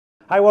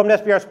Hi, welcome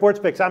to SBR Sports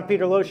Picks. I'm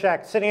Peter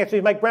Loshak. Sitting next to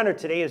me, Mike Brenner.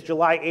 Today is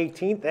July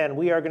 18th, and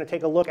we are going to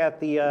take a look at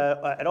the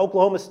at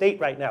Oklahoma State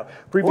right now.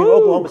 Previewing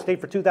Oklahoma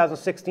State for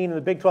 2016 in the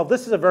Big 12.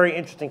 This is a very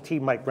interesting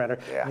team, Mike Brenner.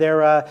 Yeah.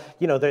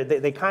 They're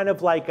they kind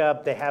of like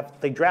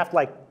they draft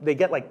like they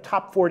get like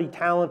top 40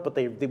 talent, but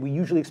we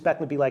usually expect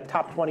them to be like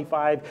top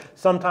 25.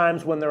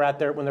 Sometimes when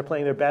they're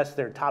playing their best,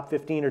 they're top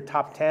 15 or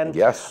top 10.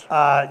 Yes.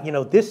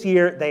 This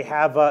year they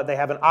have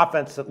an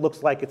offense that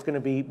looks like it's going to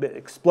be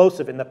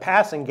explosive in the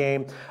passing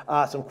game.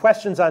 Some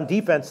questions on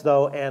defense,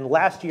 though, and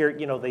last year,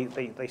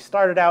 they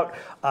started out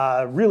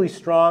really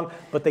strong,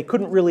 but they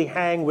couldn't really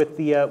hang with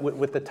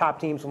the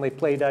top teams when they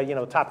played,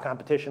 top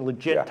competition,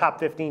 legit top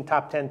 15,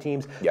 top 10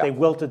 teams. Yeah. They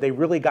wilted. They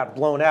really got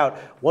blown out.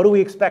 What do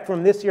we expect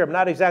from this year? I'm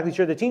not exactly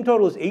sure. The team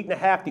total is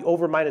 8.5. The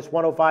over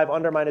 -105,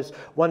 under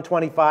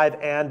 -125,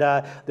 and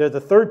they're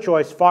the third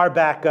choice far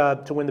back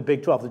to win the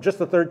Big 12. They're just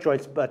the third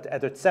choice, but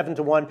at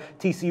 7-1.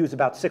 TCU is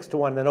about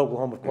 6-1, and then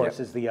Oklahoma, of course,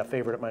 is the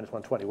favorite at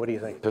 -120. What do you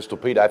think? Pistol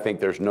Pete, I think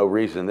there's no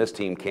reason this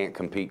team can't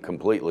compete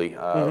completely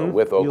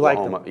with Oklahoma. You like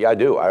them? Yeah, I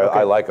do.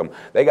 I like them.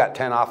 They got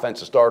 10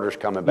 offensive starters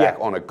coming back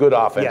on a good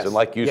offense, and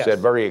like you said,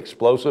 very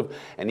explosive.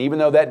 And even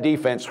though that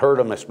defense hurt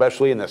them,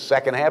 especially in the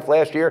second half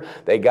last year,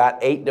 they got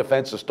 8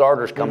 defensive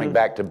starters coming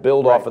back to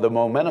build off of the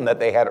momentum that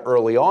they had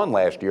early on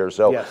last year.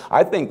 So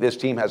I think this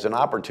team has an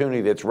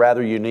opportunity that's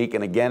rather unique,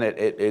 and again,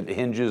 it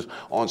hinges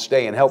on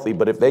staying healthy.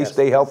 But if they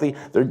stay healthy,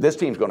 this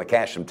team's going to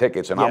cash some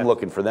tickets, and I'm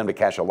looking for them to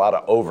cash a lot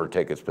of over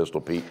tickets,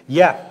 Pistol Pete.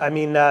 Yeah, I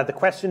mean, the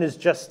question is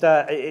just,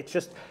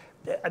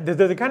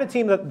 they're the kind of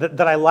team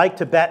that I like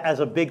to bet as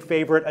a big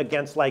favorite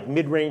against like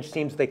mid-range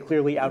teams they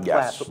clearly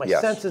outclass. But my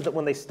sense is that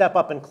when they step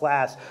up in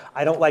class,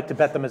 I don't like to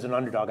bet them as an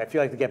underdog. I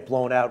feel like they get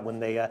blown out when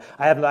they.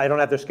 I don't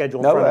have their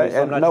schedule in front of me,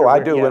 so I'm not sure. I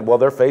do. Well,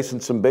 they're facing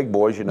some big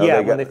boys,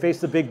 when they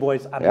face the big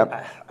boys,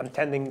 I'm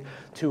tending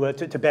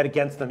to bet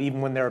against them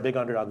even when they're a big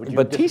underdog. Would you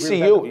but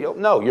TCU,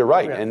 no, you're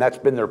right, and that's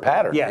been their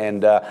pattern. Yeah.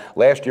 And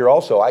last year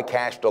also, I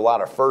cashed a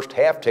lot of first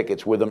half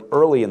tickets with them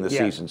early in the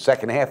season.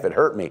 Second half, it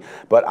hurt me.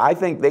 But I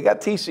think they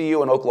got TCU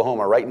and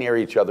Oklahoma right near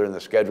each other in the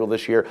schedule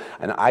this year,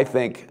 and I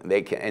think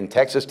they can, and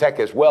Texas Tech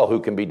as well,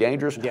 who can be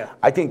dangerous. Yeah.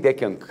 I think they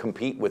can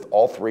compete with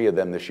all 3 of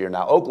them this year.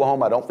 Now,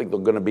 Oklahoma, I don't think they're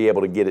going to be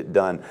able to get it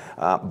done,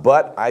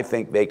 but I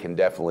think they can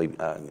definitely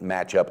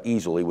match up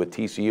easily with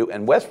TCU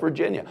and West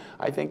Virginia.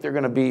 I think they're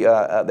going to be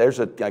there's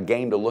a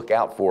game to look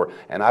out for,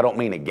 and I don't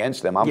mean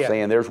against them. I'm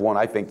saying there's one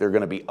I think they're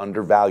going to be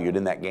undervalued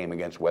in that game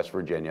against West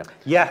Virginia.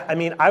 Yeah, I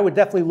mean, I would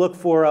definitely look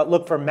for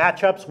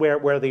matchups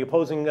where the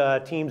opposing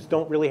teams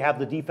don't really have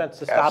the defense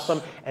to stop them,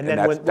 and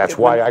then that's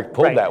why I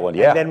pulled that one.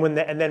 Yeah,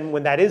 and then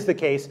when that is the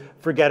case,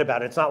 forget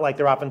about it. It's not like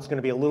their offense is going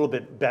to be a little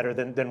bit better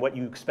than what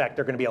you expect.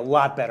 They're going to be a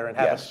lot better and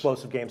have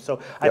explosive games. So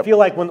I feel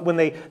like when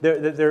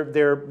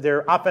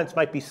their offense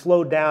might be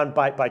slowed down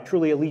by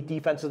truly elite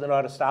defenses that know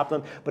how to stop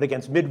them, but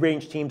against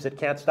mid-range teams that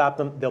can't stop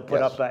them, they'll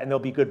put up and there'll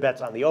be good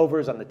bets on the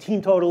overs, on the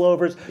team total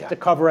overs to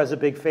cover as a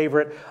big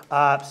favorite.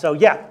 So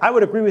yeah, I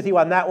would agree with you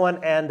on that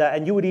one,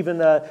 and you would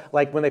even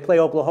like when they play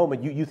Oklahoma,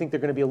 you think they're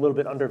going to be a little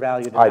bit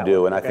undervalued. I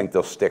do, and I think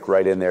they'll stick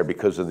right in there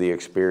because of the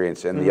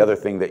experience. And the other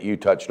thing that you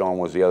touched on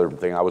was the other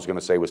thing I was going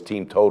to say was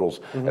team totals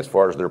as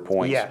far as their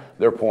points. Yeah.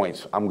 Their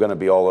points, I'm going to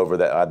be all over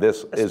that.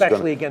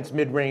 Especially against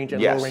mid-range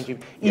and low-range,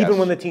 even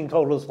when the team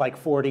total is like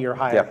 40 or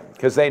higher. Yeah,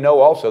 because they know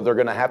also they're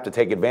going to have to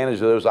take advantage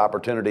of those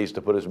opportunities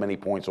to put as many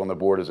points on the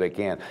board as they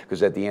can.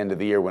 Because at the end of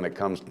the year, when it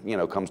comes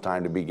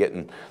time to be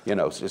getting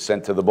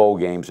sent to the bowl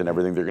games and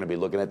everything, they're going to be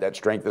looking at that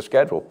strength of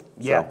schedule.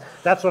 Yeah,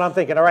 that's what I'm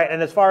thinking. All right,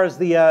 and as far as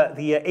the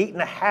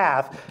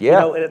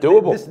 8.5,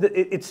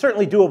 doable. It's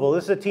certainly doable.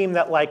 This is a team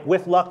that, like,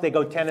 with luck, they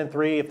go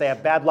 10-3. If they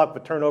have bad luck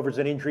with turnovers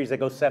and injuries, they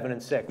go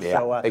 7-6. Yeah,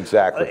 so,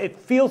 exactly. It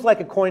feels like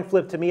a coin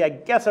flip to me. I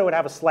guess I would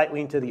have a slight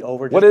lean to the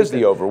over. What is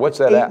the over? What's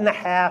that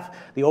 8.5.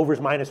 The over's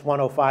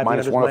 -105.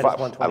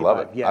 -105. I love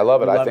it. Yeah. I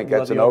love it. I think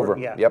that's an over.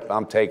 Yeah. Yep,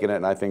 I'm taking it,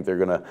 and I think they're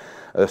going to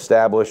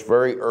establish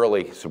very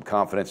early some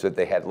confidence that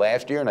they had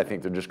last year, and I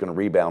think they're just going to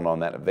rebound on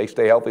that. If they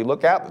stay healthy,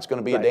 look out. It's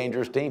going to be a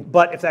dangerous team.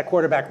 But if that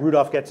quarterback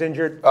Rudolph gets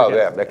injured,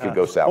 that could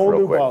go south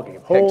real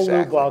quick. Whole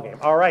new ball game.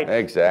 All right.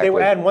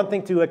 Exactly. And one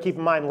thing to keep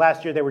in mind,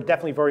 last year they were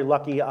definitely very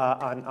lucky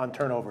on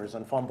turnovers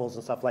and fumbles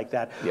and stuff like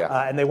that.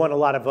 Yeah. And they won a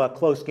lot of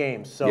close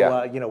games. So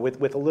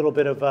with a little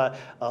bit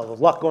of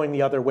luck going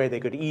the other way, they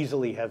could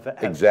easily have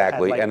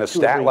exactly. Had like and a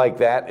stat like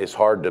that is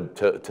hard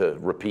to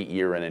repeat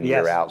year in and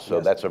year out. So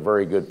that's a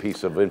very good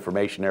piece of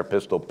information there,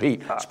 Pistol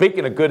Pete.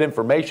 Speaking of good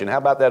information, how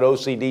about that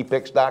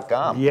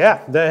OCDpicks.com? Yeah,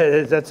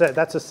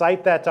 that's a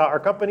site that our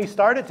company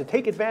started to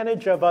take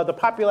advantage of the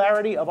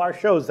popularity of our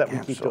shows that we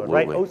keep doing,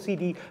 right?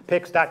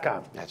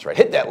 OCDpicks.com. That's right.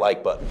 Hit that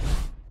like button.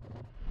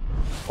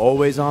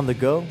 Always on the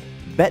go?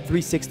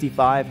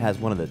 Bet365 has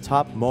one of the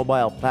top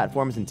mobile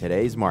platforms in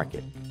today's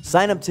market.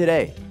 Sign up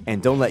today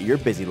and don't let your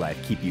busy life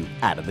keep you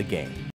out of the game.